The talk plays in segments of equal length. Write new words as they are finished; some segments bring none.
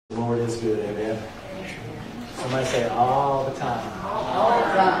The Lord is good, amen. Somebody say all the time. All the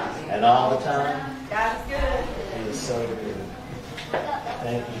time. And all the time. God is good. He is so good.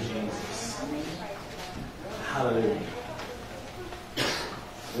 Thank you, Jesus. Hallelujah.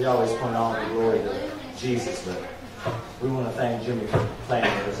 We always point all the glory to Jesus, but we want to thank Jimmy for playing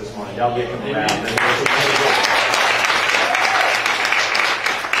with us this morning. Y'all get him around. And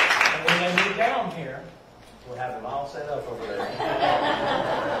when they meet down here, we'll have them all set up over there.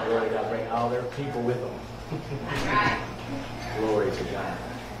 Glory to God. Bring all their people with them. Glory to God.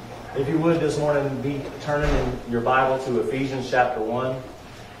 If you would this morning, be turning in your Bible to Ephesians chapter 1.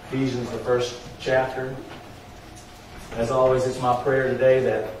 Ephesians, the first chapter. As always, it's my prayer today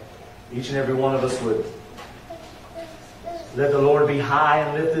that each and every one of us would let the Lord be high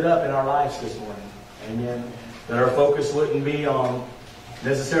and lifted up in our lives this morning. Amen. That our focus wouldn't be on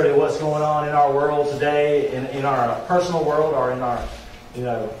necessarily what's going on in our world today, in our personal world or in our,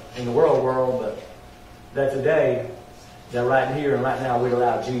 in the world, but that today, that right here and right now, we'd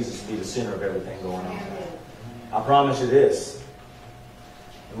allow Jesus to be the center of everything going on. I promise you this.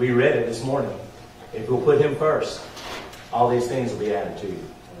 We read it this morning. If we'll put Him first, all these things will be added to you.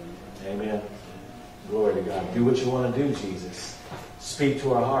 Amen. Glory to God. Do what you want to do, Jesus. Speak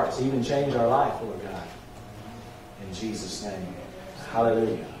to our hearts. Even change our life, Lord God. In Jesus' name.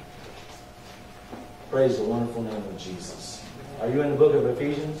 Hallelujah. Praise the wonderful name of Jesus. Are you in the book of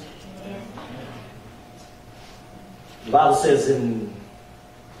Ephesians? The Bible says in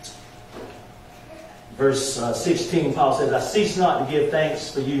verse 16, Paul says, I cease not to give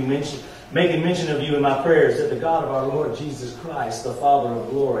thanks for you, making mention of you in my prayers, that the God of our Lord Jesus Christ, the Father of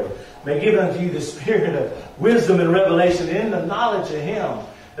glory, may give unto you the spirit of wisdom and revelation in the knowledge of Him,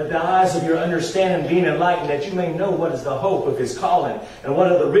 that the eyes of your understanding being enlightened, that you may know what is the hope of His calling, and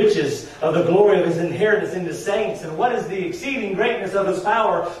what are the riches of the glory of His inheritance in the saints, and what is the exceeding greatness of His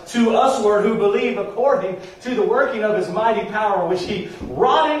power to usward who believe, according to the working of His mighty power, which He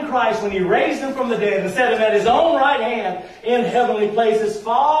wrought in Christ when He raised Him from the dead and set Him at His own right hand in heavenly places,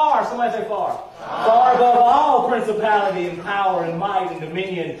 far, somebody say far, far above all principality and power and might and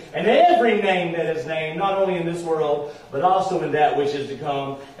dominion and every name that is named, not only in this world, but also in that which is to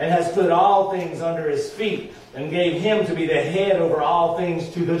come, and has put all things under His feet, and gave Him to be the head over all things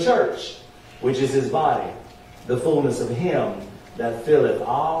to the church, which is His body, the fullness of Him that filleth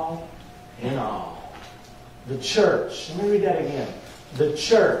all in all. The church, let me read that again. The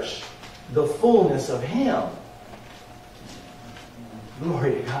church, the fullness of Him.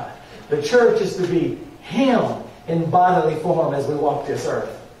 Glory to God. The church is to be Him in bodily form as we walk this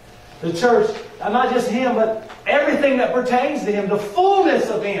earth. The church, not just Him, but everything that pertains to Him, the fullness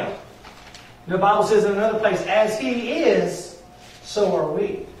of Him. The Bible says in another place, as He is, so are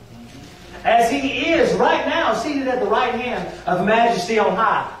we. As He is right now, seated at the right hand of majesty on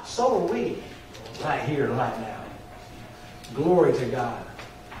high, so are we right here and right now. Glory to God.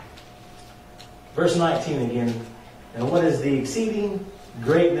 Verse 19 again. And what is the exceeding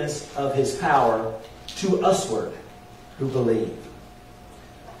greatness of His power to usward who believe?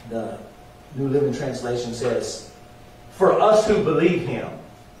 The New Living Translation says, for us who believe Him.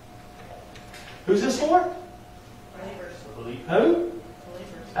 Who's this for? Believers. Who? Believers.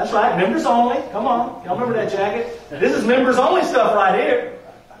 That's right, members only. Come on. Y'all remember that jacket? This is members only stuff right here.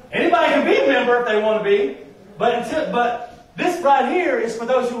 Anybody can be a member if they want to be. But this right here is for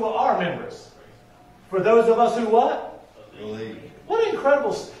those who are members. For those of us who what? Believe. What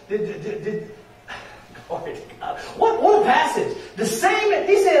incredible... Glory to God. What a passage. The same...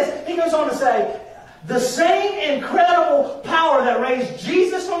 He goes on to say, the same incredible power that raised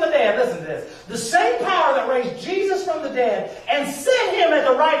Jesus from the dead, listen to this, the same power that raised Jesus from the dead and set Him at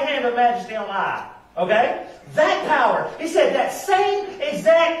the right hand of majesty on high. Okay? That power, he said that same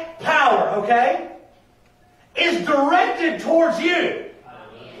exact power, okay, is directed towards you.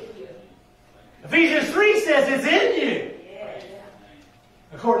 Ephesians 3 says it's in you.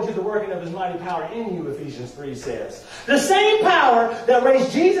 According to the working of His mighty power in you, Ephesians 3 says. The same power that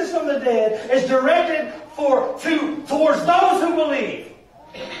raised Jesus from the dead is directed towards those who believe.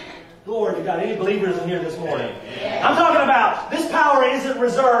 Glory to God. Any believers in here this morning? I'm talking about this power isn't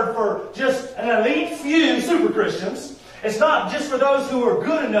reserved for just an elite few super Christians. It's not just for those who are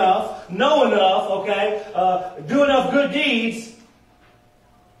good enough, know enough, okay, do enough good deeds.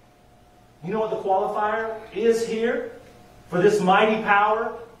 You know what the qualifier is here for this mighty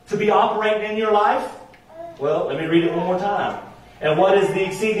power to be operating in your life? Well, let me read it one more time. And what is the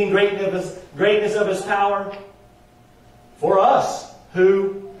exceeding greatness of His power? For us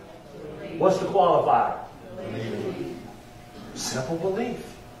who, what's the qualifier? Simple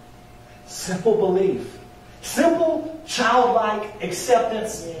belief. Simple belief. Simple, childlike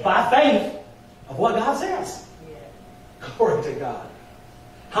acceptance by faith of what God says. Glory to God.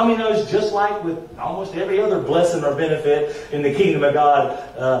 How many knows, just like with almost every other blessing or benefit in the kingdom of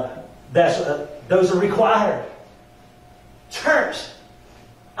God, those are required. Church,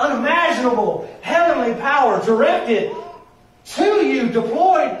 unimaginable heavenly power directed to you,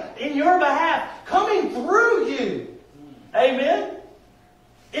 deployed in your behalf, coming through you. Amen?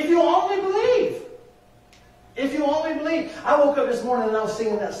 If you only believe. If you only believe. I woke up this morning and I was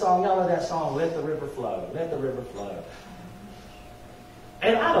singing that song. Y'all know that song, Let the River Flow. Let the River Flow.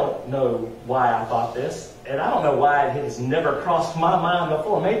 And I don't know why I thought this. And I don't know why it has never crossed my mind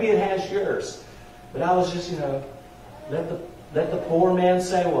before. Maybe it has yours. But I was just, let the poor man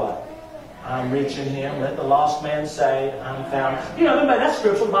say what? I'm rich in him. Let the lost man say, I'm found. That's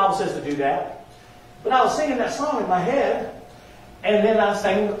scriptural. The Bible says to do that. But I was singing that song in my head. And then I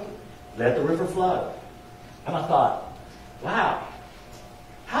sang, Let the River Flow. And I thought, wow,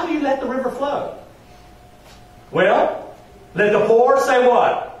 how do you let the river flow? Well, let the poor say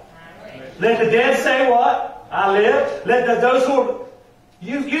what? Let the dead say what? I live. Let those who are...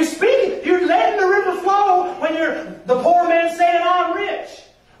 You speak. You're letting the river flow when the poor man saying I'm rich.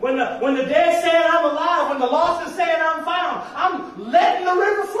 When the dead saying I'm alive. When the lost is saying I'm found. I'm letting the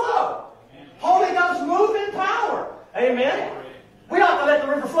river flow. Holy Ghost move in power. Amen. We ought to let the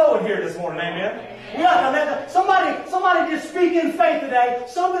river flow in here this morning. Amen. We ought to let somebody just speak in faith today.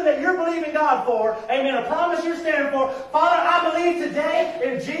 Something that you're believing God for. Amen. A promise you're standing for. Father, I believe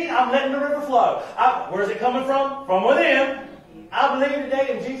today I'm letting the river flow. Where's it coming from? From within. I believe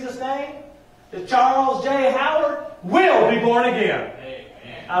today in Jesus' name that Charles J. Howard will be born again. Amen.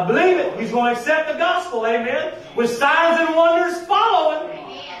 I believe it. He's going to accept the gospel. Amen. With signs and wonders following.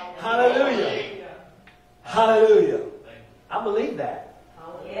 Amen. Hallelujah. Hallelujah. I believe that.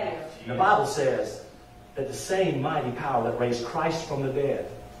 The Bible says that the same mighty power that raised Christ from the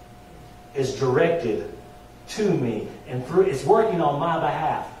dead is directed to me and through. It's working on my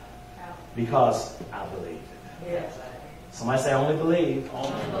behalf because I believe it. Somebody say, only believe.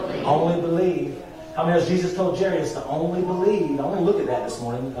 Only believe. How many of Jesus told Jairus to only believe? I want to look at that this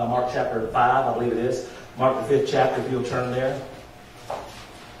morning. Mark chapter 5, I believe it is. Mark the 5th chapter, if you'll turn there.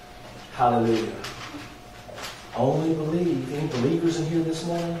 Hallelujah. Only believe. Any believers in here this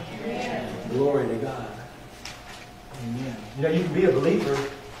morning? Amen. Glory to God. Amen. You can be a believer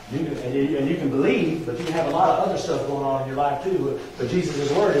and you can believe, but you can have a lot of other stuff going on in your life too. But Jesus'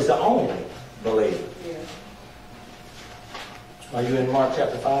 word is the only believer. Yeah. Are you in Mark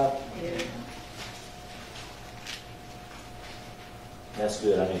chapter 5? Yeah. That's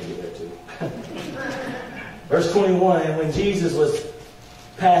good. I need to get there too. Verse 21, and when Jesus was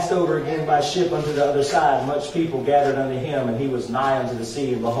passed over again by ship unto the other side, much people gathered unto him, and he was nigh unto the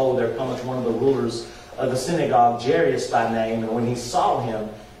sea. And behold, there cometh one of the rulers of the synagogue, Jairus by name. And when he saw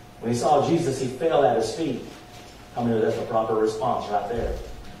Jesus, he fell at his feet. I mean, that's a proper response right there.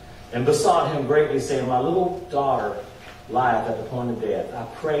 And besought him greatly, saying, My little daughter lieth at the point of death. I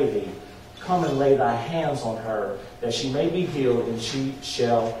pray thee, come and lay thy hands on her, that she may be healed, and she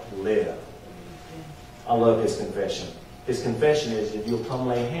shall live. I love his confession. His confession is, if you'll come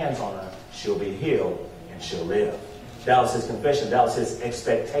lay hands on her, she'll be healed and she'll live. That was his confession. That was his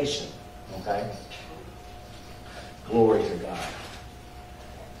expectation. Okay? Glory to God.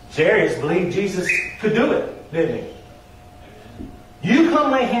 Jairus believed Jesus could do it, didn't he? You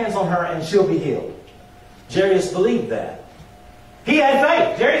come lay hands on her and she'll be healed. Jairus believed that. He had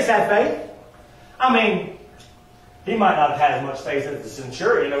faith. Jairus had faith. I mean, he might not have had as much faith as the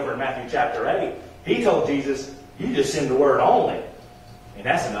centurion over in Matthew chapter 8. He told Jesus, you just send the word only. And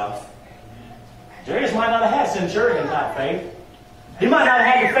that's enough. Jairus might not have had centurion type faith. He might not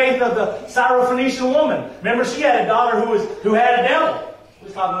have had the faith of the Syrophoenician woman. Remember, she had a daughter who had a devil. We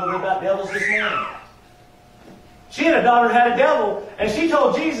was talking a little bit about devils this morning. She had a daughter who had a devil, and she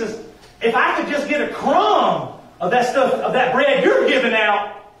told Jesus, if I could just get a crumb of that stuff, of that bread you're giving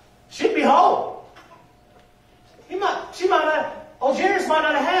out, she'd be whole. Jairus might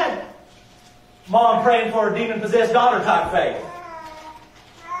not have had mom praying for a demon-possessed daughter type faith.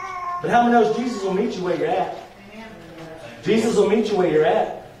 But how many knows Jesus will meet you where you're at? Jesus will meet you where you're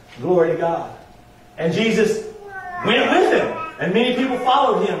at. Glory to God. And Jesus went with him. And many people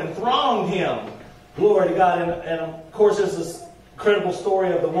followed him and thronged him. Glory to God. And of course, there's this incredible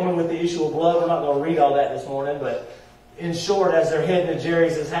story of the woman with the issue of blood. We're not going to read all that this morning. But in short, as they're heading to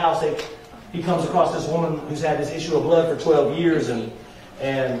Jairus' house, he comes across this woman who's had this issue of blood for 12 years.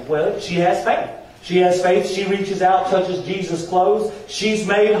 And well, she has faith. She has faith. She reaches out, touches Jesus' clothes. She's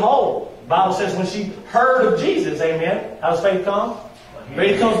made whole. The Bible says when she heard of Jesus, amen. How does faith come?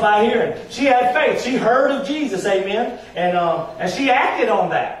 Faith comes by hearing. She had faith. She heard of Jesus, amen, and she acted on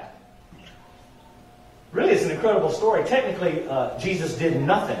that. Really, it's an incredible story. Technically, Jesus did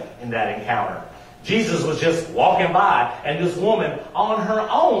nothing in that encounter. Jesus was just walking by, and this woman on her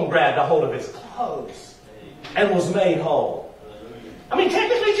own grabbed a hold of his clothes and was made whole. I mean,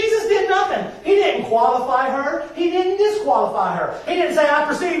 technically, Jesus did nothing. He didn't qualify her. He didn't disqualify her. He didn't say, I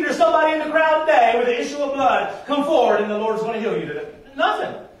perceive there's somebody in the crowd today with an issue of blood. Come forward, and the Lord's going to heal you today.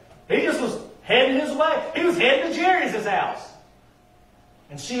 Nothing. He just was heading his way. He was heading to Jairus' house.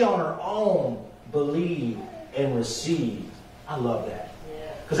 And she on her own believed and received. I love that.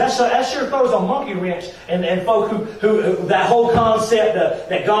 Because that sure throws a monkey wrench and folk who that whole concept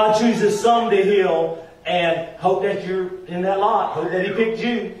that God chooses some to heal and hope that you're in that lot. Hope that He picked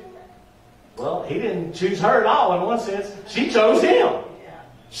you. Well, He didn't choose her at all in one sense. She chose Him.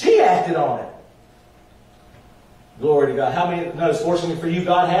 She acted on it. Glory to God. How many knows, fortunately for you,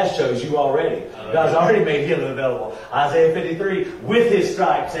 God has chose you already. God's already made healing available. Isaiah 53, with His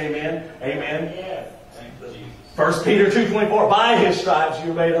stripes. Amen. Amen. Yeah. 1 Peter 2:24, by His stripes you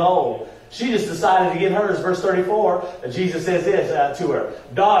were made whole. She just decided to get hers. Verse 34, Jesus says this to her,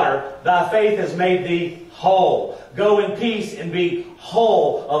 daughter, thy faith has made thee whole. Go in peace and be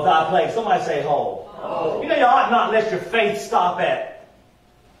whole of thy plague. Somebody say whole. Whole. You know, you ought not let your faith stop at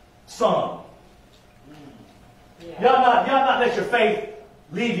some. You ought not let your faith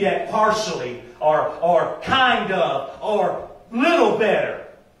leave you at partially or kind of or little better.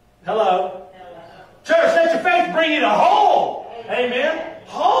 Hello? Church, let your faith bring you to whole. Amen.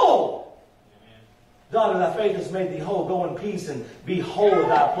 Whole. Daughter, thy faith has made thee whole. Go in peace and be whole of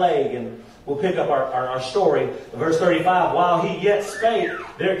thy plague. And we'll pick up our story. Verse 35. While he yet spake,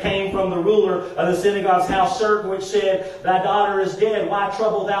 there came from the ruler of the synagogue's house certain which said, thy daughter is dead. Why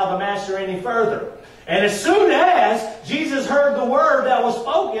trouble thou the master any further? And as soon as Jesus heard the word that was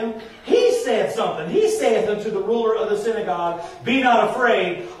spoken, he said something. He saith unto the ruler of the synagogue, be not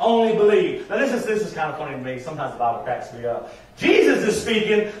afraid, only believe. Now this is kind of funny to me. Sometimes the Bible cracks me up. Jesus is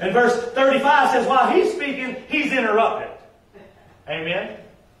speaking, and verse 35 says, while he's speaking, he's interrupted. Amen?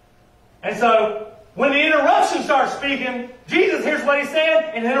 And so, when the interruption starts speaking, Jesus hears what he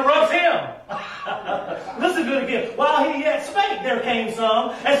said and interrupts him. Listen to it again. While he yet spake, there came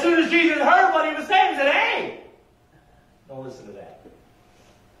some. As soon as Jesus heard what he was saying, he said, hey! Don't listen to that.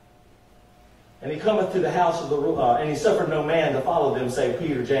 And he cometh to the house of the ruler, and he suffered no man to follow them, save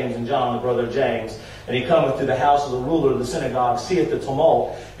Peter, James, and John, the brother of James. And he cometh to the house of the ruler of the synagogue, seeth the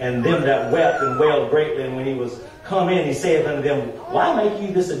tumult, and them that wept and wailed greatly. And when he was come in, he saith unto them, why make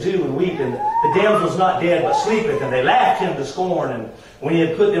ye this ado and weep? And the damsel's not dead, but sleepeth. And they laughed him to scorn. And when he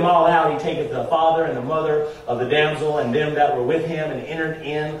had put them all out, he taketh the father and the mother of the damsel and them that were with him, and entered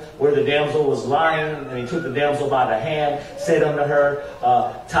in where the damsel was lying. And he took the damsel by the hand, said unto her,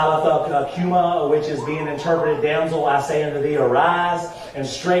 Talitha cuma, which is being interpreted, damsel, I say unto thee, arise. And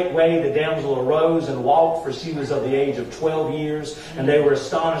straightway the damsel arose and walked, for she was of the age of 12 years. And they were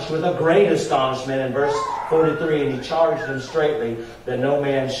astonished with a great astonishment. In verse 43, and he charged them straitly that no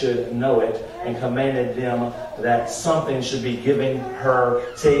man should know it, and commanded them that something should be given her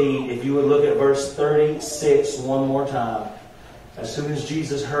to eat. If you would look at verse 36 one more time. As soon as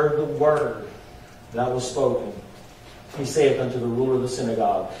Jesus heard the word that was spoken, he saith unto the ruler of the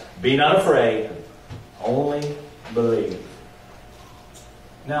synagogue, be not afraid, only believe.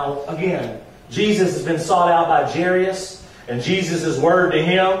 Now, again, Jesus has been sought out by Jairus, and Jesus' word to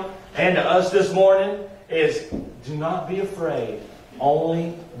him and to us this morning is, do not be afraid,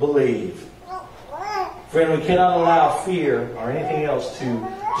 only believe. Friend, we cannot allow fear or anything else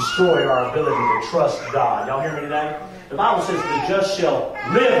to destroy our ability to trust God. Y'all hear me today? The Bible says the just shall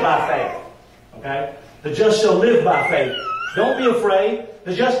live by faith. Okay? The just shall live by faith. Don't be afraid.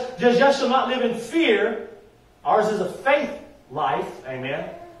 The just shall not live in fear. Ours is a faith life. Amen.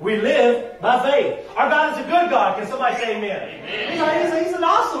 We live by faith. Our God is a good God. Can somebody say amen? Amen. He's an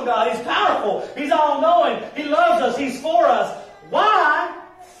awesome God. He's powerful. He's all-knowing. He loves us. He's for us. Why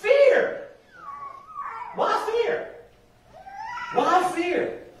fear? Why fear? Why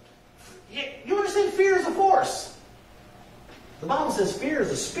fear? You understand fear is a force. The Bible says fear is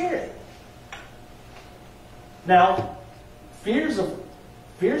a spirit. Now, fear is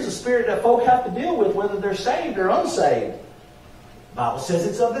a spirit that folk have to deal with, whether they're saved or unsaved. The Bible says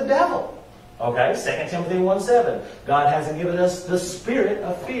it's of the devil. Okay, 2 Timothy 1:7. God hasn't given us the spirit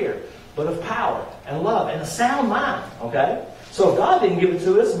of fear, but of power and love and a sound mind. Okay? So if God didn't give it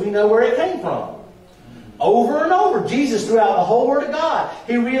to us, we know where it came from. Over and over, Jesus, throughout the whole Word of God,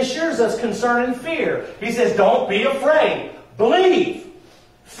 He reassures us concerning fear. He says, don't be afraid. Believe.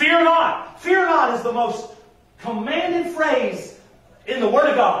 Fear not. Fear not is the most commanded phrase in the Word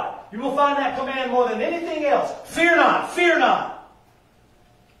of God. You will find that command more than anything else. Fear not, fear not.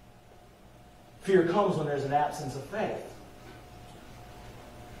 Fear comes when there's an absence of faith.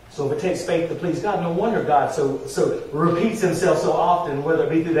 So if it takes faith to please God, no wonder God so repeats himself so often, whether it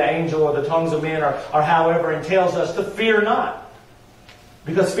be through the angel or the tongues of men or however, and tells us to fear not.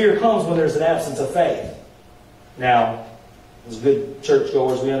 Because fear comes when there's an absence of faith. Now, as good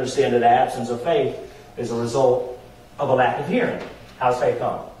churchgoers, we understand that the absence of faith is a result of a lack of hearing. How does faith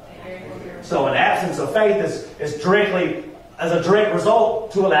come? So an absence of faith is directly as a direct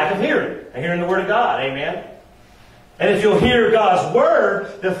result to a lack of hearing. And hearing the Word of God. Amen. And if you'll hear God's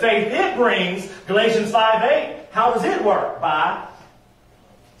Word, the faith it brings, Galatians 5:8, how does it work? By,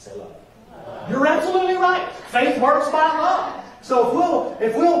 say love. You're absolutely right. Faith works by love. So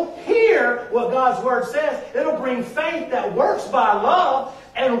if we'll hear what God's Word says, it'll bring faith that works by love.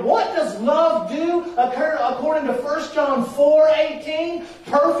 And what does love do according to 1 John 4:18?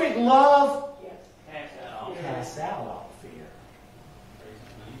 Perfect love casts out all fear.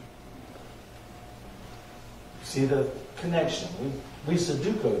 See the connection? We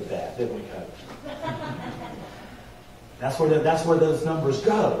Sudoku'd that, didn't we, Coach? That's where those numbers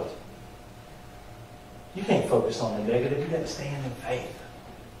go. You can't focus on the negative. You've got to stand in faith.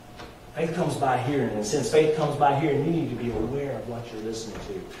 Faith comes by hearing. And since faith comes by hearing, you need to be aware of what you're listening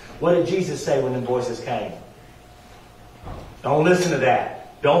to. What did Jesus say when the voices came? Don't listen to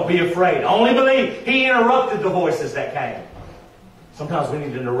that. Don't be afraid. Only believe. He interrupted the voices that came. Sometimes we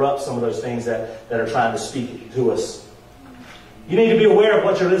need to interrupt some of those things that are trying to speak to us. You need to be aware of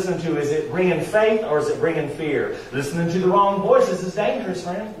what you're listening to. Is it bringing faith or is it bringing fear? Listening to the wrong voices is dangerous,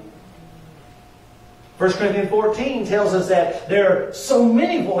 friend. 1 Corinthians 14 tells us that there are so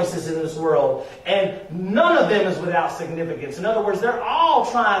many voices in this world and none of them is without significance. In other words, they're all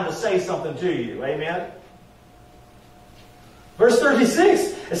trying to say something to you. Amen? Verse 36,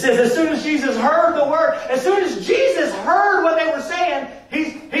 it says, as soon as Jesus heard the word, as soon as Jesus heard what they were saying,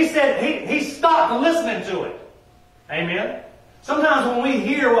 he stopped listening to it. Amen? Sometimes when we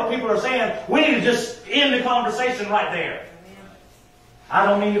hear what people are saying, we need to just end the conversation right there. I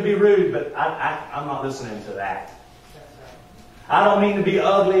don't mean to be rude, but I'm not listening to that. I don't mean to be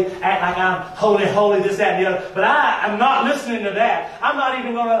ugly, act like I'm holy, this, that, and the other. But I'm not listening to that. I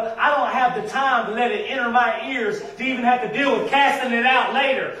don't have the time to let it enter my ears to even have to deal with casting it out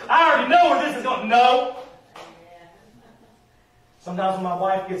later. I already know where this is going. No. Sometimes when my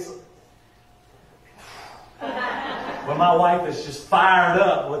wife is just fired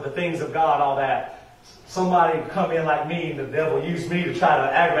up with the things of God, all that, somebody come in like me and the devil used me to try to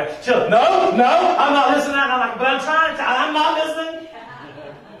aggravate. She'll, no, I'm not listening. I'm like, but I'm not listening.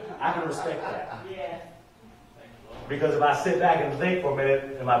 I can respect that. Because if I sit back and think for a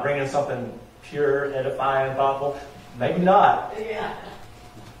minute, am I bringing something pure, edifying, thoughtful? Maybe not.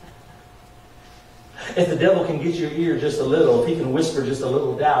 If the devil can get your ear just a little, if he can whisper just a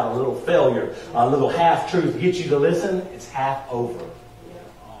little doubt, a little failure, a little half-truth, get you to listen, it's half over.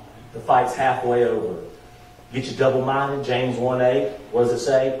 The fight's halfway over. Get you double-minded, James 1:8. What does it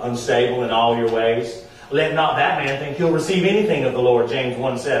say? Unstable in all your ways. Let not that man think he'll receive anything of the Lord, James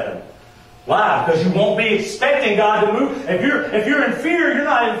 1:7. Why? Because you won't be expecting God to move. If you're in fear, you're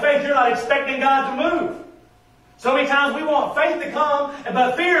not in faith, you're not expecting God to move. So many times we want faith to come,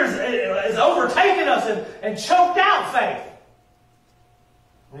 but fear is overtaken us and choked out faith.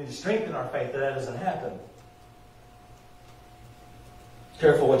 We need to strengthen our faith that doesn't happen.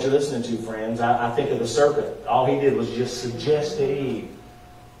 Careful what you're listening to, friends. I think of the serpent. All he did was just suggest to Eve.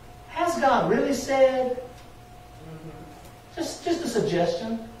 Has God really said? Just a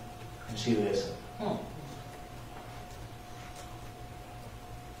suggestion. And she listened.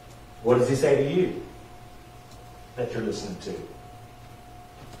 What does he say to you that you're listening to?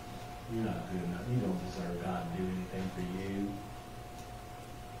 You're not good enough. You don't deserve God to do anything for you.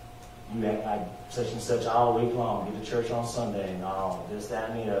 You act like such and such all week long. Get to church on Sunday and all this, that,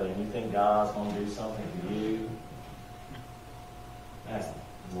 and the other. And you think God's going to do something for you. That's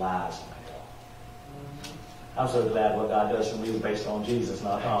lies, man. I'm so glad what God does for me is based on Jesus,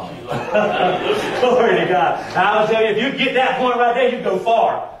 not Tommy. Glory to God. And I will tell you, if you get that point right there, you go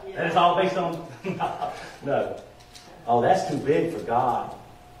far. And it's all based on... No. Oh, that's too big for God.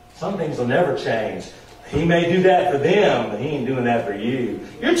 Some things will never change. He may do that for them, but He ain't doing that for you.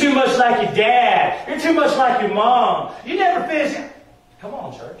 You're too much like your dad. You're too much like your mom. You never finish. Come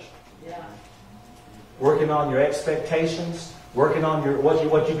on, church. Yeah. Working on your expectations. Working on your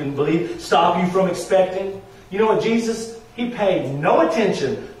what you can believe. Stop you from expecting. You know what, Jesus? He paid no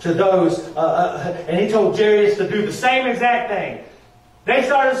attention to those. And He told Jairus to do the same exact thing. They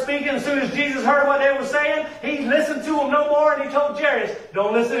started speaking. As soon as Jesus heard what they were saying, he listened to them no more, and he told Jairus,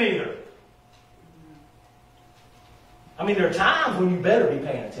 don't listen either. I mean, there are times when you better be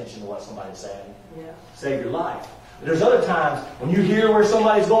paying attention to what somebody's saying. Yeah. Save your life. But there's other times when you hear where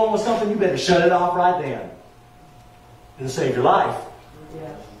somebody's going with something, you better shut it off right then. It'll save your life.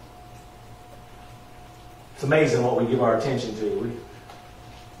 Yeah. It's amazing what we give our attention to.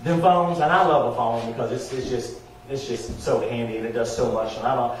 Them phones, and I love a phone because it's just so handy and it does so much.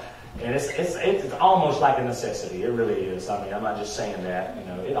 And it's almost like a necessity. It really is. I mean, I'm not just saying that. You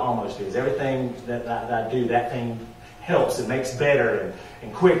know, it almost is. Everything that I do, that thing helps. It makes better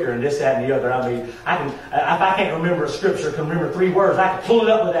and quicker and this, that, and the other. I mean, if I can't remember a scripture, can remember 3 words, I can pull it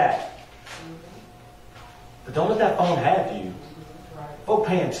up with that. But don't let that phone have you. Folk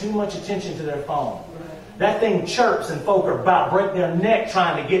paying too much attention to their phone. That thing chirps and folk are about to break their neck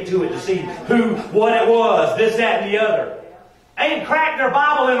trying to get to it to see who, what it was, this, that, and the other. Ain't cracked their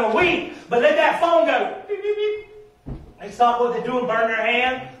Bible in a week, but let that phone go. Beep, beep, beep. They stop what they're doing, burn their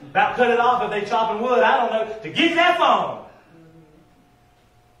hand, about cut it off if they chopping wood, I don't know, to get that phone.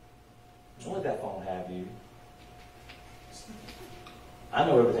 Don't let that phone have you. I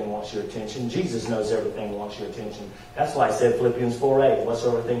know everything wants your attention. Jesus knows everything wants your attention. That's why I said Philippians 4:8,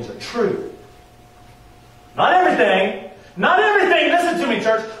 whatsoever things are true. Not everything. Not everything. Listen to me,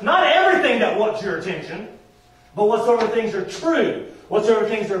 church. Not everything that wants your attention. But whatsoever things are true. Whatsoever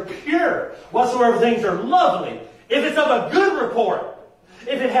things are pure. Whatsoever things are lovely. If it's of a good report.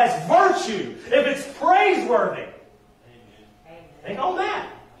 If it has virtue. If it's praiseworthy. Think on that.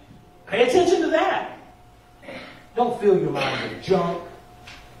 Pay attention to that. Don't fill your mind with junk,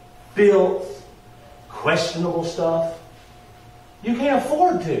 filth, questionable stuff. You can't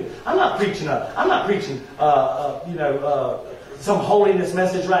afford to. I'm not preaching some holiness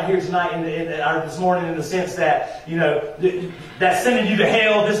message right here tonight or this morning in the sense that, that's sending you to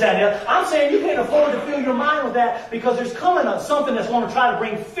hell, this, that, and the other. I'm saying you can't afford to fill your mind with that because there's coming something that's going to try to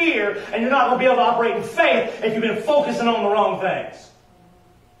bring fear and you're not going to be able to operate in faith if you've been focusing on the wrong things.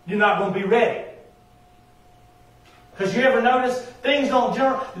 You're not going to be ready. Because you ever notice things don't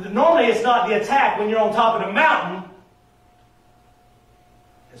jump. Normally it's not the attack when you're on top of the mountain.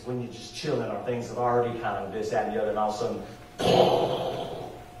 It's when you're just chilling or things have already kind of this, that, and the other, and all of a sudden.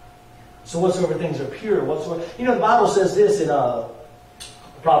 So whatsoever things are pure, whatsoever. The Bible says this in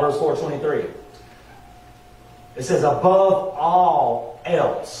Proverbs 4:23. It says, above all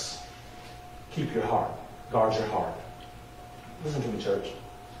else, keep your heart. Guard your heart. Listen to me, church.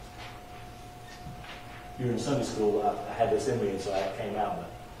 You're in Sunday school, I had this in me, and so I came out. But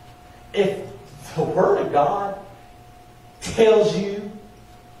if the Word of God tells you,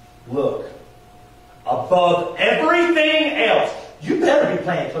 look, above everything else, you better be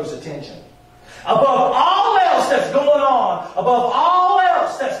paying close attention. Above all else that's going on, above all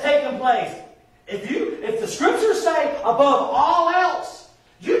else that's taking place, if the scriptures say above all else,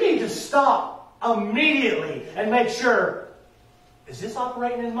 you need to stop immediately and make sure, is this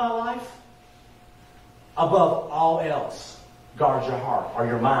operating in my life? Above all else, guard your heart, or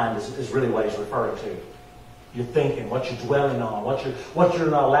your mind is really what he's referring to. You're thinking, what you're dwelling on, what you're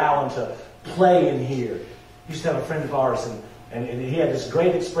not allowing to play in here. I used to have a friend of ours, and he had this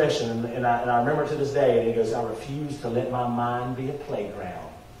great expression, and I remember to this day, and he goes, I refuse to let my mind be a playground.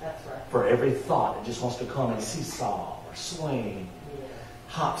 That's right. For every thought that just wants to come and seesaw or swing,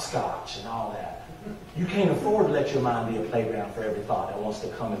 hopscotch and all that. You can't afford to let your mind be a playground for every thought that wants to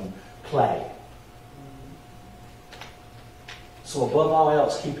come and play. So above all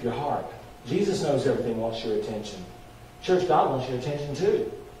else, keep your heart. Jesus knows everything wants your attention. Church, God wants your attention too.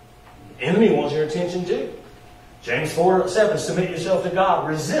 The enemy wants your attention too. James 4:7, submit yourself to God.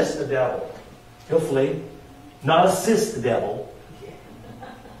 Resist the devil. He'll flee. Not assist the devil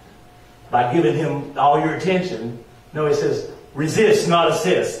by giving him all your attention. No, he says, resist, not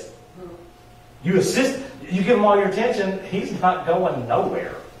assist. You assist, you give him all your attention, he's not going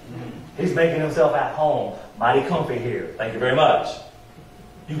nowhere. He's making himself at home. Mighty comfy here. Thank you very much.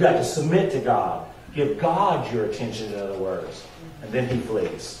 You've got to submit to God. Give God your attention, in other words. And then he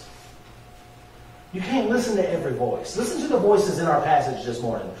flees. You can't listen to every voice. Listen to the voices in our passage this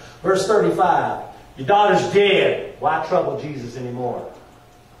morning. Verse 35. Your daughter's dead. Why trouble Jesus anymore?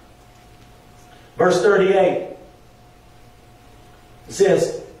 Verse 38. It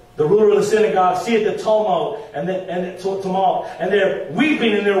says, the ruler of the synagogue seeth the tumult and they're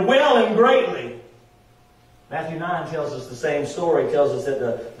weeping and they're wailing greatly. Matthew 9 tells us the same story. It tells us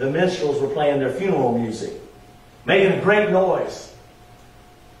that the minstrels were playing their funeral music, making a great noise.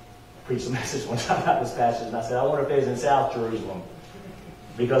 I preached a message one time about this passage, and I said, I wonder if they was in South Jerusalem.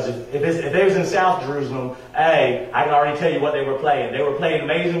 Because if they was in South Jerusalem, hey, I can already tell you what they were playing. They were playing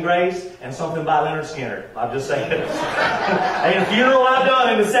Amazing Grace and something by Leonard Skinner. I'm just saying. Ain't a funeral I've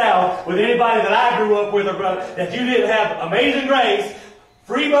done in the South with anybody that I grew up with or brother that you didn't have Amazing Grace,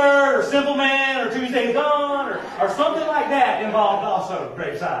 Freebird, or Simple Man, or Tuesday's Gone, or something like that involved also,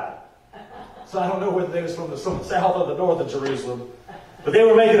 graveside. So I don't know whether they was from the south or the north of Jerusalem. But they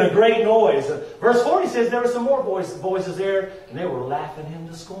were making a great noise. Verse 40 says there were some more voices there, and they were laughing him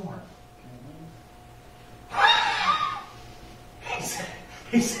to scorn.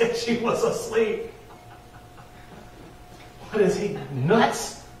 He said she was asleep. What is he,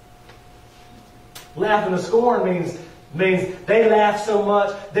 nuts? Laughing to scorn means they laughed so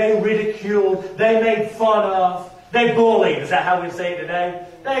much, they ridiculed, they made fun of, they bullied. Is that how we say it today?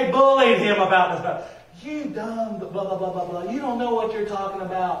 They bullied him about this. You dumb, blah, blah, blah, blah, blah. You don't know what you're talking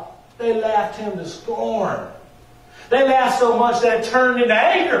about. They laughed him to scorn. They laughed so much that it turned into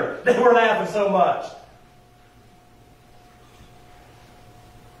anger. They were laughing so much.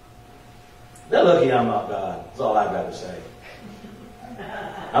 They're lucky I'm not God. That's all I've got to say.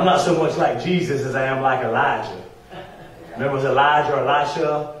 I'm not so much like Jesus as I am like Elijah. Remember, was Elijah or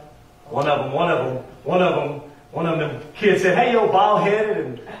Elisha? One of them kids said, "Hey, you're bald-headed,"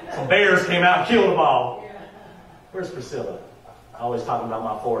 and some bears came out and killed them all. Where's Priscilla? Always talking about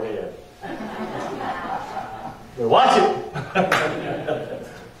my forehead. But watch it.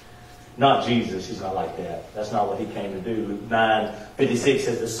 Not Jesus. He's not like that. That's not what he came to do. Luke 9:56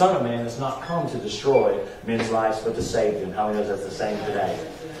 says, "The Son of Man has not come to destroy men's lives, but to save them." How many knows that's the same today?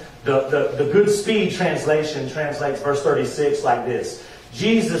 The Good Speed translation translates verse 36 like this: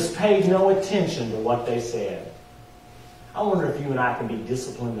 Jesus paid no attention to what they said. I wonder if you and I can be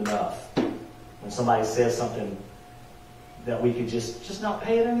disciplined enough when somebody says something that we could just not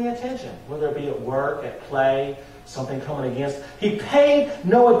pay it any attention, whether it be at work, at play, something coming against. He paid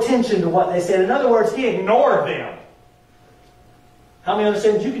no attention to what they said. In other words, he ignored them. How many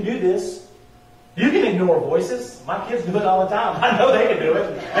understand you can do this? You can ignore voices. My kids do it all the time. I know they can do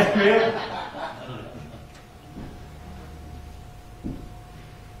it. Amen.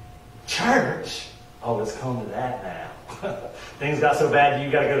 Church. Oh, it's come to that now. Things got so bad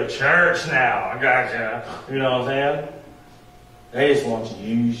you got to go to church now. I gotcha. You know what I'm saying? They just want to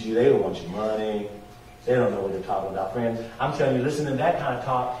use you. They don't want your money. They don't know what they're talking about. Friends, I'm telling you, listening to that kind of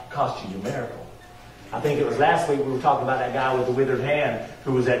talk cost you your miracle. I think it was last week we were talking about that guy with the withered hand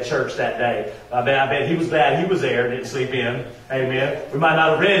who was at church that day. I bet he was glad he was there and didn't sleep in. Amen. We might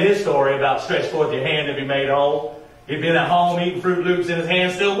not have read his story about stretch forth your hand to be made whole. He'd been at home eating Fruit Loops and his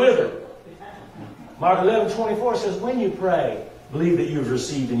hand still withered. Mark 11:24 says, "When you pray, believe that you've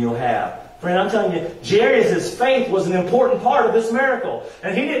received and you'll have." Friend, I'm telling you, Jairus' faith was an important part of this miracle.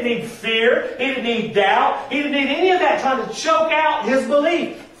 And he didn't need fear. He didn't need doubt. He didn't need any of that trying to choke out his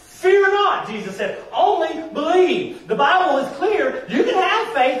belief. Fear not, Jesus said. Only believe. The Bible is clear. You can have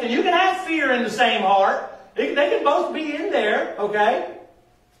faith and you can have fear in the same heart. They can both be in there, okay?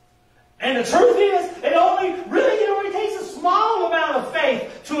 And the truth is, it only takes a small amount of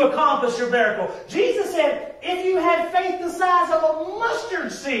faith to accomplish your miracle. Jesus said, if you had faith the size of a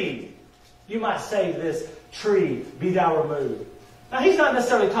mustard seed, you might say this tree, be thou removed. Now, he's not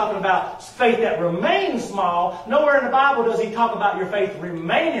necessarily talking about faith that remains small. Nowhere in the Bible does he talk about your faith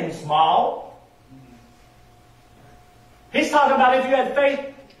remaining small. He's talking about if you had faith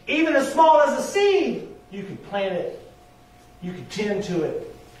even as small as a seed, you could plant it. You could tend to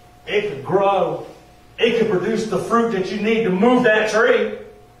it. It could grow. It could produce the fruit that you need to move that tree,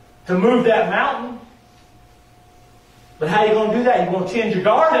 to move that mountain. But how are you going to do that? You're going to tend your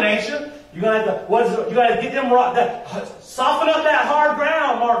garden, ain't you? You're going to have to, you got to get them soften up that hard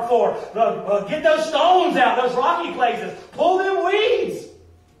ground, Mark 4. Get those stones out, those rocky places. Pull them weeds.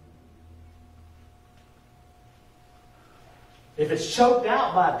 If it's choked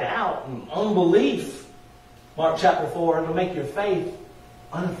out by doubt and unbelief, Mark chapter 4, it'll make your faith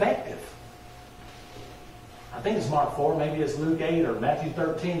ineffective. I think it's Mark 4, maybe it's Luke 8 or Matthew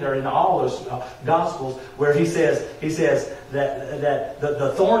 13. They're in all those Gospels where he says that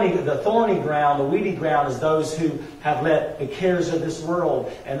the thorny ground, the weedy ground is those who have let the cares of this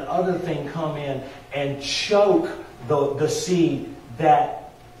world and other things come in and choke the seed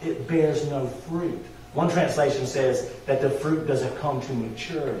that it bears no fruit. One translation says that the fruit doesn't come to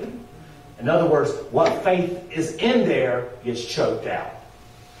maturity. In other words, what faith is in there gets choked out.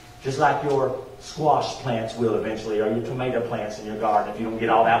 Just like your squash plants will eventually, or your tomato plants in your garden. If you don't get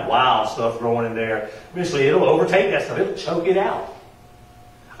all that wild stuff growing in there, eventually it'll overtake that stuff. It'll choke it out.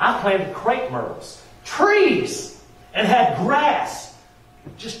 I planted crepe myrtles, trees, and had grass.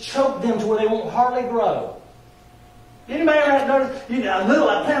 Just choked them to where they won't hardly grow. Anybody ever noticed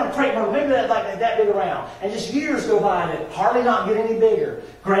a plant of crepe myrtle, maybe that big around, and just years go by and it hardly not get any bigger.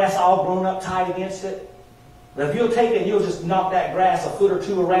 Grass all grown up tight against it. But if you'll take it and you'll just knock that grass a foot or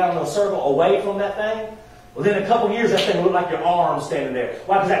two around in a circle away from that thing, well, then in a couple of years that thing will look like your arm standing there.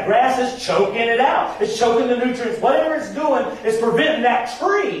 Why? Because that grass is choking it out. It's choking the nutrients. Whatever it's doing is preventing that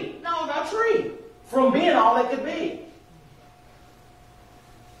tree, from being all it could be.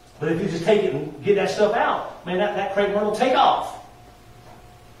 But if you just take it and get that stuff out, man, that crepe myrtle will take off.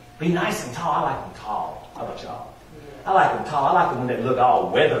 Be nice and tall. I like them tall. How about y'all? I like them tall. I like them when they look all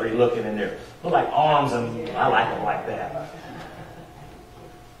weathery looking in there. Look like arms, and I like them like that.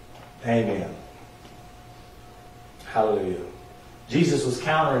 Amen. Hallelujah. Jesus was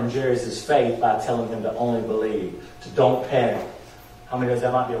countering Jairus' faith by telling him to only believe, to don't panic. How many of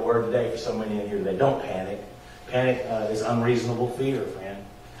that might be a word today for so many in here? They don't panic. Panic is unreasonable fear, friend.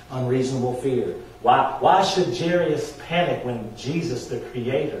 Unreasonable fear. Why should Jairus panic when Jesus, the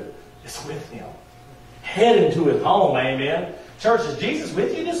Creator, is with him? Heading to his home, amen. Church, is Jesus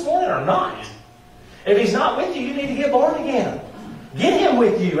with you this morning or not? If he's not with you, you need to get born again. Get him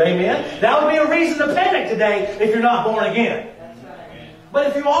with you, amen. That would be a reason to panic today if you're not born again. But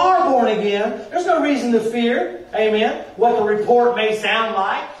if you are born again, there's no reason to fear, amen, what the report may sound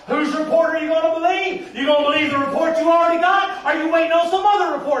like. Whose report are you going to believe? You going to believe the report you already got? Or are you waiting on some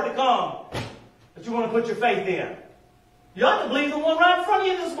other report to come that you want to put your faith in? You ought to believe the one right in front of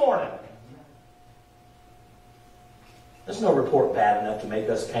you this morning. There's no report bad enough to make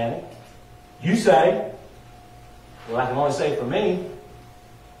us panic. You say, well, I can only say for me,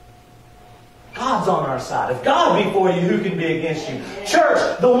 God's on our side. If God be for you, who can be against you?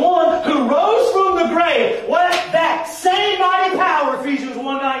 Church, the one who rose from the grave, that same mighty power, Ephesians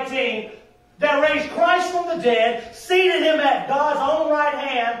 1:19, that raised Christ from the dead, seated him at God's own right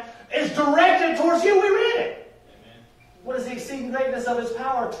hand, is directed towards you. We read it. Amen. What is the exceeding greatness of his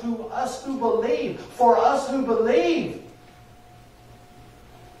power to us who believe? For us who believe.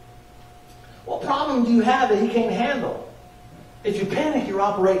 What problem do you have that he can't handle? If you panic, you're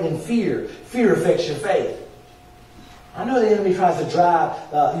operating in fear. Fear affects your faith. I know the enemy tries to drive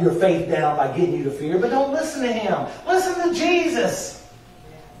your faith down by getting you to fear, but don't listen to him. Listen to Jesus.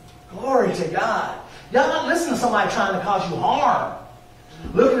 Glory to God. Y'all not listen to somebody trying to cause you harm.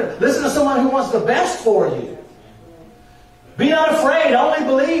 Listen to someone who wants the best for you. Be not afraid. Only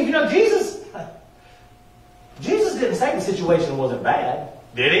believe. You know, Jesus didn't say the situation wasn't bad.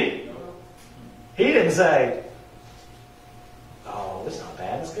 Did he? He didn't say, oh, it's not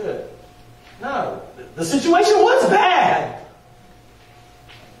bad, it's good. No, the situation was bad.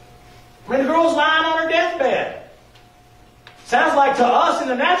 I mean, the girl was lying on her deathbed. Sounds like to us in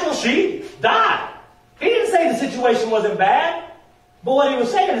the natural, she died. He didn't say the situation wasn't bad, but what he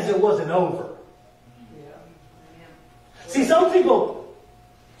was saying is it wasn't over. See, sometimes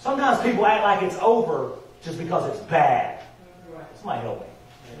people act like it's over just because it's bad. Somebody help me.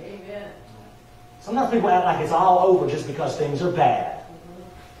 Amen. Sometimes people act like it's all over just because things are bad.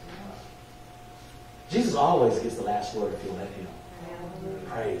 Jesus always gets the last word if you let him.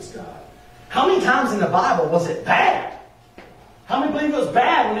 Praise God. How many times in the Bible was it bad? How many believe it was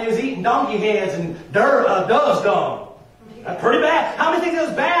bad when they was eating donkey heads and dove's dung? That's pretty bad. How many think it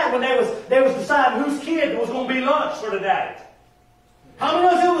was bad when they was deciding whose kid was going to be lunch for the day? How many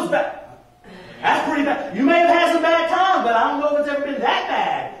knows it was bad? That's pretty bad. You may have had some bad times, but I don't know if it's ever been that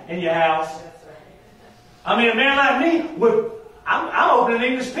bad in your house. I mean, a man like me, I'm opening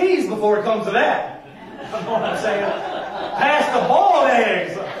English peas before it comes to that. You know what I'm saying? Past the boiled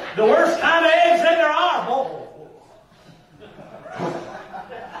eggs. The worst kind of eggs that there are.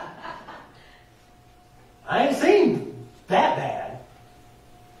 I ain't seen that bad.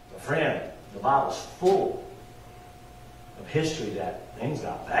 But friend, the Bible's full of history that things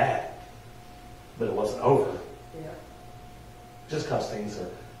got bad. But it wasn't over. Yeah. Just because things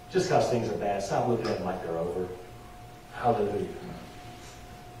are bad, stop looking at them like they're over. Hallelujah.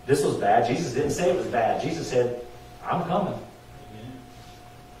 This was bad. Jesus didn't say it was bad. Jesus said, I'm coming. Amen.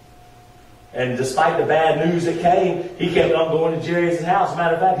 And despite the bad news that came, he kept on going to Jairus' house. As a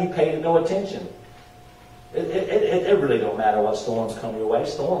matter of fact, he paid it no attention. It really don't matter what storms come your way.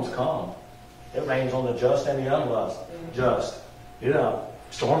 Storms come. It rains on the just and the unjust. You know,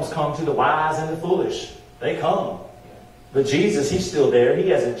 storms come to the wise and the foolish. They come. But Jesus, he's still there. He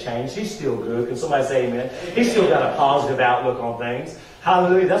hasn't changed. He's still good. Can somebody say amen? He's still got a positive outlook on things.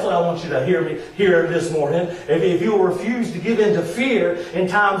 Hallelujah. That's what I want you to hear this morning. If you will refuse to give in to fear in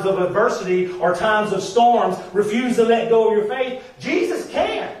times of adversity or times of storms, refuse to let go of your faith, Jesus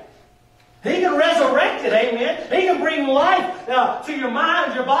can. He can resurrect it, amen. He can bring life to your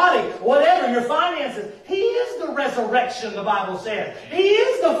mind, your body, whatever, your finances. He is the resurrection, the Bible says. He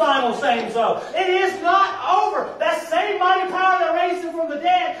is the final saying so. It is not over. That same mighty power that raised Him from the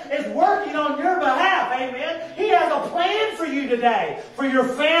dead is working on your behalf, amen. He has a plan for you today, for your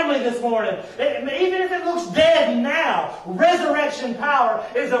family this morning. Even if it looks dead now, resurrection power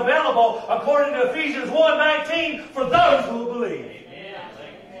is available according to Ephesians 1:19 for those who will believe.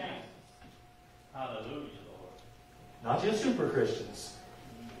 Hallelujah, Lord. Not just super Christians.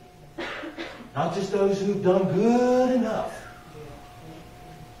 Not just those who've done good enough.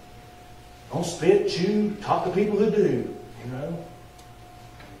 Don't spit, chew, talk to people who do. You know?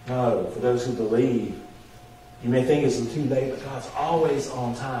 No, for those who believe. You may think it's too late, but God's always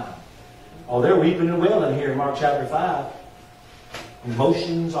on time. Oh, they're weeping and wailing here in Mark chapter 5.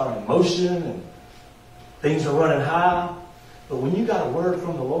 Emotions are in motion and things are running high. But when you got a word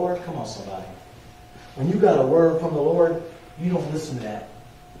from the Lord, come on somebody. When you got a word from the Lord, you don't listen to that.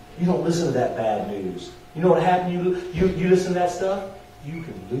 You don't listen to that bad news. You know what happened? You listen to that stuff, you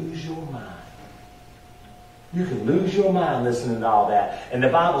can lose your mind. You can lose your mind listening to all that. And the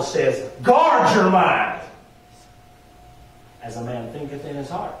Bible says, guard your mind, as a man thinketh in his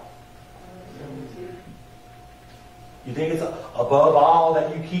heart. You think it's above all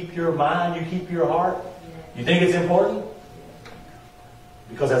that you keep your mind, you keep your heart? You think it's important?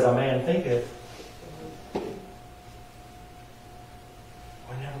 Because as a man thinketh, we're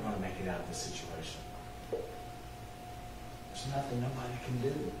never going to make it out of this situation. There's nothing nobody can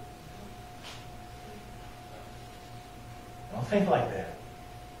do. Don't think like that.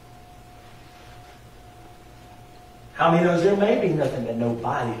 How many knows there may be nothing that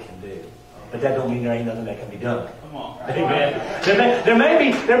nobody can do? But that don't mean there ain't nothing that can be done. Come on. Amen. There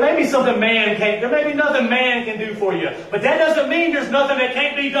may be something man can't. There may be nothing man can do for you. But that doesn't mean there's nothing that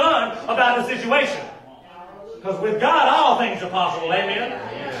can't be done about the situation. Because with God, all things are possible.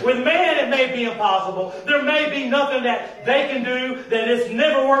 Amen. With man, it may be impossible. There may be nothing that they can do that it's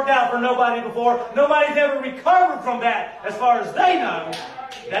never worked out for nobody before. Nobody's ever recovered from that as far as they know.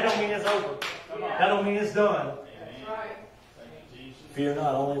 That don't mean it's over. That don't mean it's done. Fear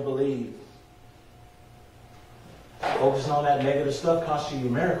not, only believe. Focusing on that negative stuff costs you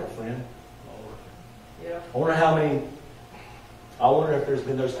your miracle, friend. I wonder if there's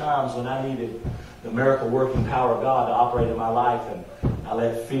been those times when I needed the miracle working power of God to operate in my life and I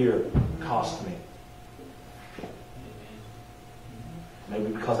let fear cost me.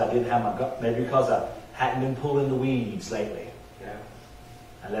 Maybe because I didn't have my gut. Maybe because I hadn't been pulling the weeds lately.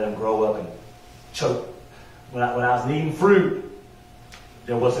 I let them grow up and choke. When I was needing fruit,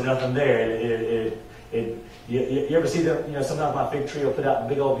 there wasn't nothing there. You ever see that? You know, sometimes my fig tree will put out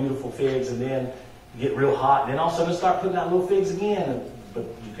big old beautiful figs and then get real hot, and then all of a sudden start putting out little figs again. But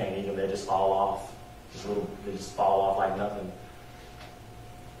you can't eat them; they just fall off. They just fall off like nothing.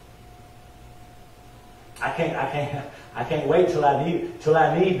 I can't wait till I need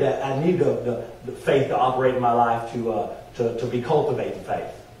that. I need the faith to operate in my life to be cultivating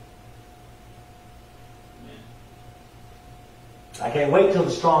faith. I can't wait till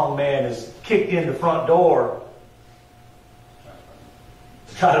the strong man is kicked in the front door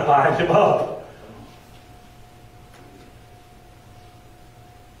to try to bind him up.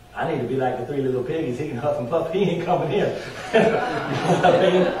 I need to be like the three little piggies. He can huff and puff. He ain't coming in. You know what I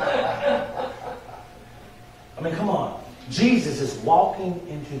mean? I mean, come on. Jesus is walking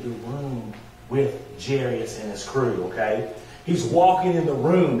into the room with Jairus and his crew, okay? He's walking in the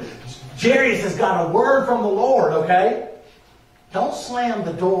room. Jairus has got a word from the Lord, okay? Don't slam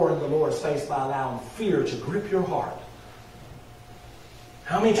the door in the Lord's face by allowing fear to grip your heart.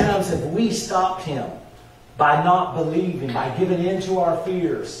 How many times have we stopped Him by not believing, by giving in to our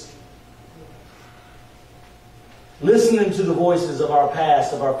fears? Listening to the voices of our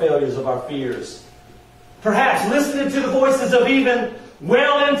past, of our failures, of our fears. Perhaps listening to the voices of even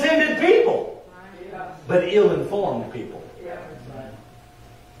well-intended people, but ill-informed people.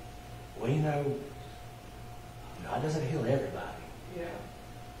 Well, you know, God doesn't heal everybody.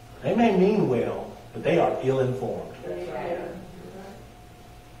 They may mean well, but they are ill-informed.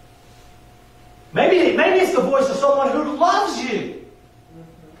 Maybe it's the voice of someone who loves you.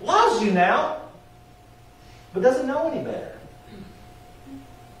 Loves you now, but doesn't know any better.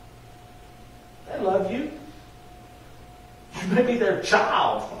 They love you. You may be their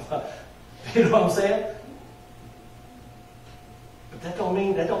child. You know what I'm saying? But that don't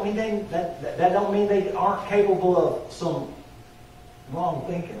mean they aren't capable of some wrong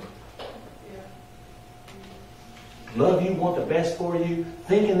thinking. Love you, want the best for you,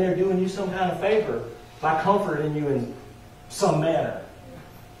 thinking they're doing you some kind of favor by comforting you in some manner.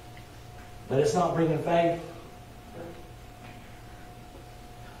 but it's not bringing faith.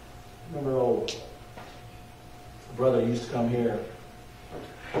 Remember old brother used to come here.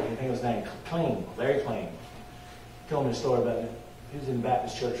 I think his name Clean, Larry Clean. He told me a story about it. He was in the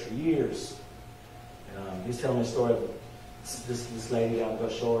Baptist church for years. And he's telling me a story of this lady down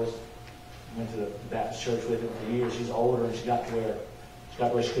Gulf Shores. Went to the Baptist church with him for years. She's older, and she got to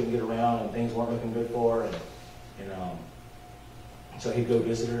where she couldn't get around, and things weren't looking good for her. And so he'd go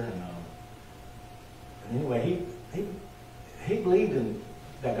visit her. And anyway, he believed in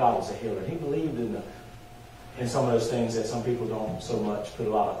that God was a healer. He believed in some of those things that some people don't so much put a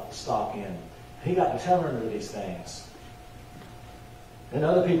lot of stock in. He got to tell her these things. And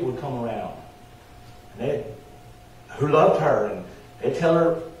other people would come around and who loved her, and they'd tell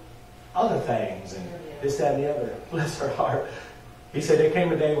her other things and this, that, and the other. Bless her heart. He said there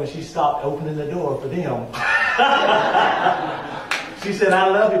came a day when she stopped opening the door for them. She said, I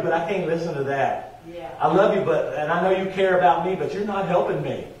love you, but I can't listen to that. Yeah. I love you, and I know you care about me, but you're not helping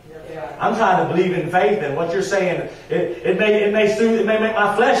me. Yeah. I'm trying to believe in faith, and what you're saying, it may make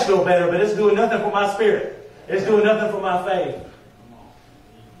my flesh feel better, but it's doing nothing for my spirit. It's doing nothing for my faith.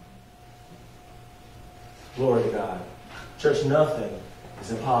 Glory to God. Church, nothing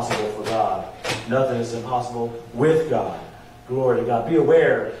is impossible for God. Nothing is impossible with God. Glory to God. Be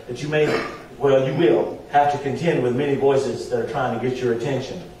aware that you will have to contend with many voices that are trying to get your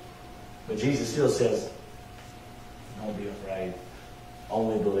attention. But Jesus still says, don't be afraid.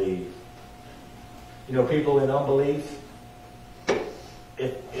 Only believe. You know, people in unbelief,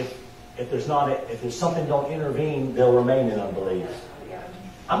 if there's something don't intervene, they'll remain in unbelief.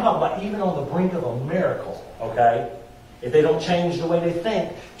 I'm talking about even on the brink of a miracle, okay? If they don't change the way they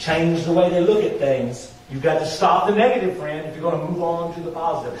think, change the way they look at things, you've got to stop the negative, friend, if you're going to move on to the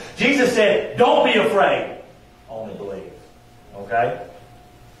positive. Jesus said, don't be afraid. Only believe. Okay?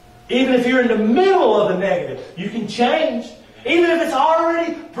 Even if you're in the middle of the negative, you can change. Even if it's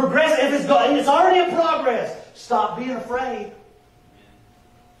already progressing, if it's already in progress, stop being afraid.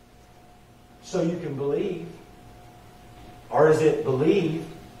 So you can believe. Or is it believe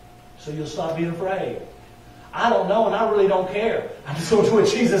so you'll stop being afraid? I don't know, and I really don't care. I'm just going to do what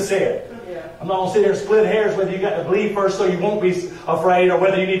Jesus said. Yeah. I'm not going to sit there and split hairs whether you got to believe first so you won't be afraid, or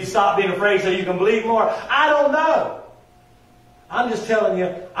whether you need to stop being afraid so you can believe more. I don't know. I'm just telling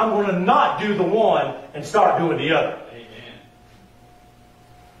you, I'm going to not do the one and start doing the other. Amen.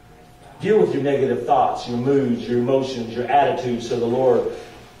 Deal with your negative thoughts, your moods, your emotions, your attitudes, so the Lord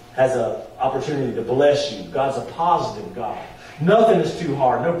has an opportunity to bless you. God's a positive God. Nothing is too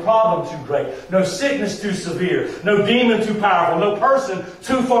hard. No problem too great. No sickness too severe. No demon too powerful. No person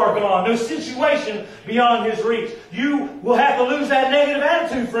too far gone. No situation beyond His reach. You will have to lose that negative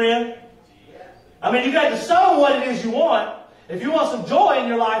attitude, friend. I mean, you got to sow what it is you want. If you want some joy in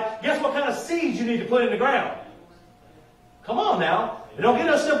your life, guess what kind of seeds you need to put in the ground? Come on now. It don't get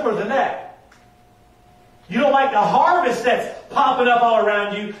no simpler than that. You don't like the harvest that's popping up all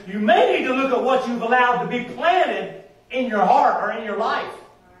around you. You may need to look at what you've allowed to be planted in your heart or in your life.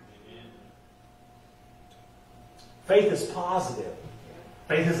 Faith is positive.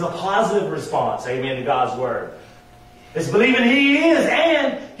 Faith is a positive response, amen, to God's Word. It's believing He is,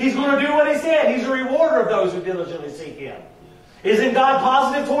 and He's going to do what He said. He's a rewarder of those who diligently seek Him. Isn't God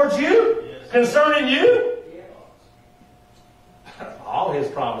positive towards you? Yes. Concerning you? Yes. All His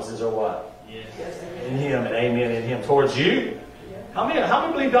promises are what? Yes. In Him, and amen in Him towards you. How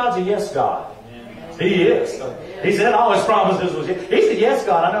many believe God's a yes God? He is. He said all His promises was yes. He's a yes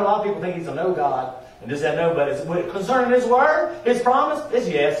God. I know a lot of people think He's a no God. And this, that, no, but it's, concerning His Word, His promise is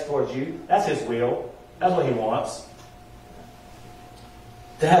yes towards you. That's His will. That's what He wants.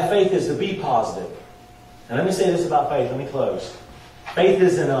 To have faith is to be positive. And let me say this about faith. Let me close. Faith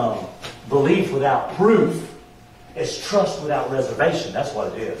isn't belief without proof. It's trust without reservation. That's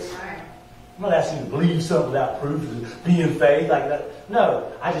what it is. I'm not asking you to believe something without proof, to be in faith like that.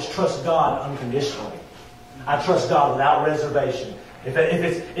 No, I just trust God unconditionally. I trust God without reservation. If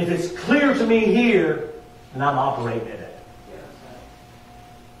it's clear to me here, then I'm operating in it.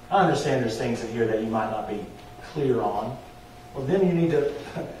 I understand there's things in here that you might not be clear on. Well, then you need to.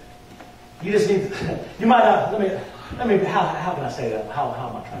 You just need to. You might not. Let me. How can I say that? How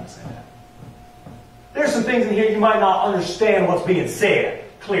am I trying to say that? There's some things in here you might not understand what's being said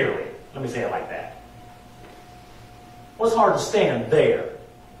clearly. Let me say it like that. Well, it's hard to stand there.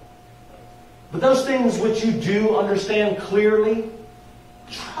 But those things which you do understand clearly,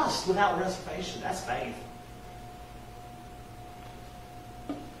 trust without reservation. That's faith.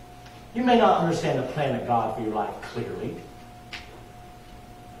 You may not understand the plan of God for your life clearly,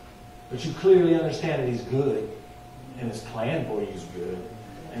 but you clearly understand that He's good and His plan for you is good.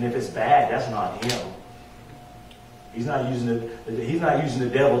 And if it's bad, that's not him. He's not using the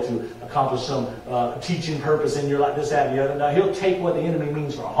devil to accomplish some teaching purpose in your life, this, that, and the other. Now, he'll take what the enemy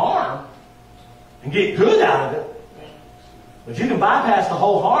means for harm and get good out of it. But you can bypass the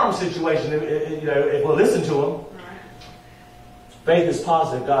whole harm situation if we'll listen to him. Faith is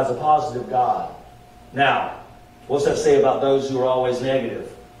positive. God's a positive God. Now, what's that say about those who are always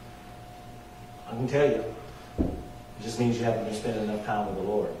negative? I can tell you. It just means you haven't been spending enough time with the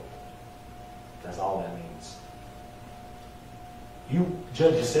Lord. That's all that means. You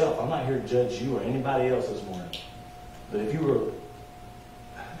judge yourself. I'm not here to judge you or anybody else this morning. But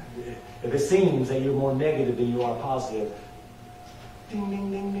if it seems that you're more negative than you are positive, ding,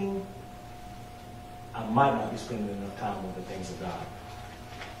 ding, ding, ding, I might not be spending enough time with the things of God.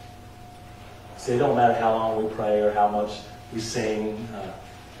 See, it don't matter how long we pray or how much we sing.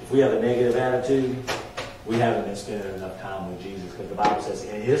 If we have a negative attitude, we haven't been spending enough time with Jesus, because the Bible says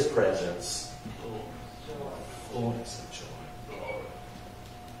in His presence, fullness of joy.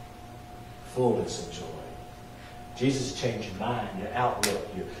 Fullness of joy. Jesus changed your mind, your outlook,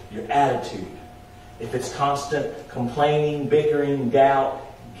 your attitude. If it's constant complaining, bickering, doubt,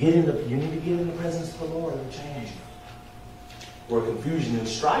 you need to get in the presence of the Lord and change you. Where confusion and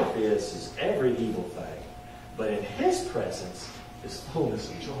strife is every evil thing. But in His presence is fullness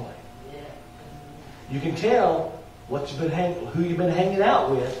of joy. You can tell who you've been hanging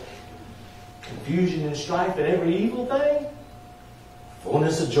out with. Confusion and strife and every evil thing.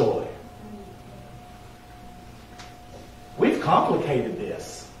 Fullness of joy. We've complicated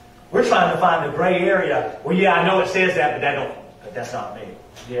this. We're trying to find the gray area. Well, yeah, I know it says that, but that's not me.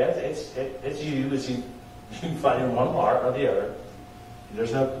 Yeah, it's you. You can find it in one part or the other.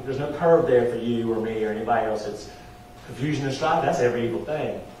 There's no curve there for you or me or anybody else. It's confusion and strife. That's every evil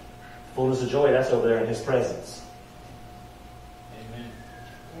thing. Fullness of joy. That's over there in His presence. Amen.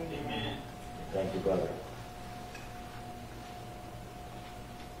 Amen. Thank you, brother.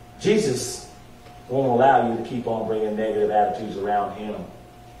 Jesus won't allow you to keep on bringing negative attitudes around Him.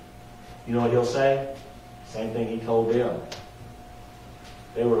 You know what He'll say? Same thing He told them.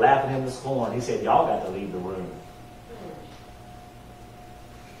 They were laughing Him to scorn. He said, y'all got to leave the room.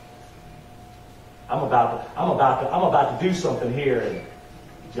 I'm about to do something here, and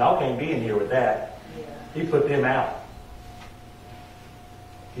y'all can't be in here with that. He put them out.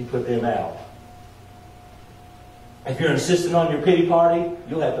 He put them out. If you're insisting on your pity party,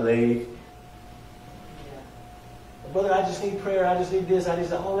 you'll have to leave. Brother, I just need prayer. I just need this.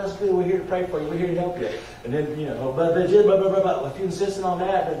 That's good. We're here to pray for you. We're here to help you. And then, but if you're insisting on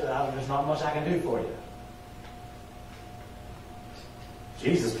that, there's not much I can do for you.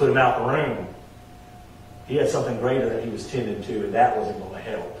 Jesus put him out the room. He had something greater that He was tending to, and that wasn't going to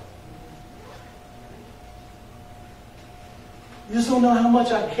help. You just don't know how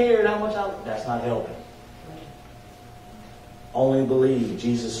much I care and how much that's not helping. Only believe.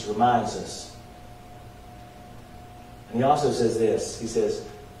 Jesus reminds us. And He also says this. He says,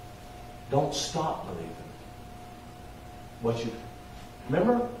 don't stop believing.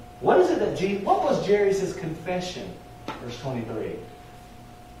 Remember? What is it that what was Jairus' confession? Verse 23.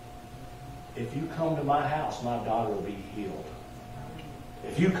 If you come to my house, my daughter will be healed.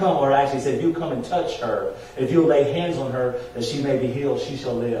 If you come, or actually he said, if you come and touch her, if you'll lay hands on her, that she may be healed, she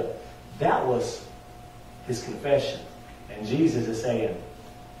shall live. That was his confession. And Jesus is saying,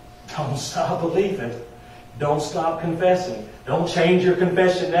 don't stop believing. Don't stop confessing. Don't change your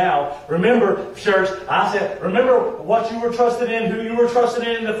confession now. Remember, church, I said, remember what you were trusting in, who you were trusting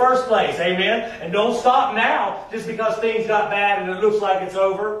in the first place. Amen? And don't stop now just because things got bad and it looks like it's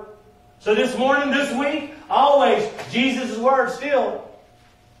over. So this morning, this week, always, Jesus' word still.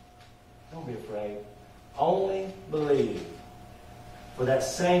 Don't be afraid. Only believe. For that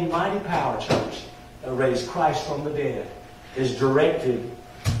same mighty power, church, that raised Christ from the dead is directed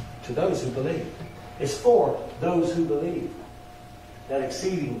to those who believe. It's for those who believe. That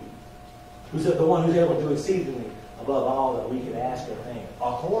exceeding, who's the one who's able to do exceedingly above all that we can ask or think,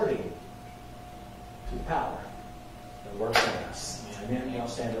 according to the power that works in us. Amen. Y'all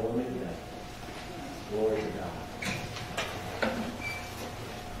stand up with me today. Glory to God.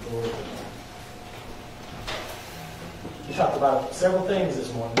 Glory to God. We talked about several things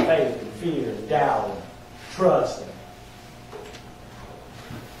this morning: faith and fear and doubt and trust.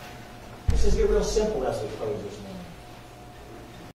 Let's just get real simple as we close this morning.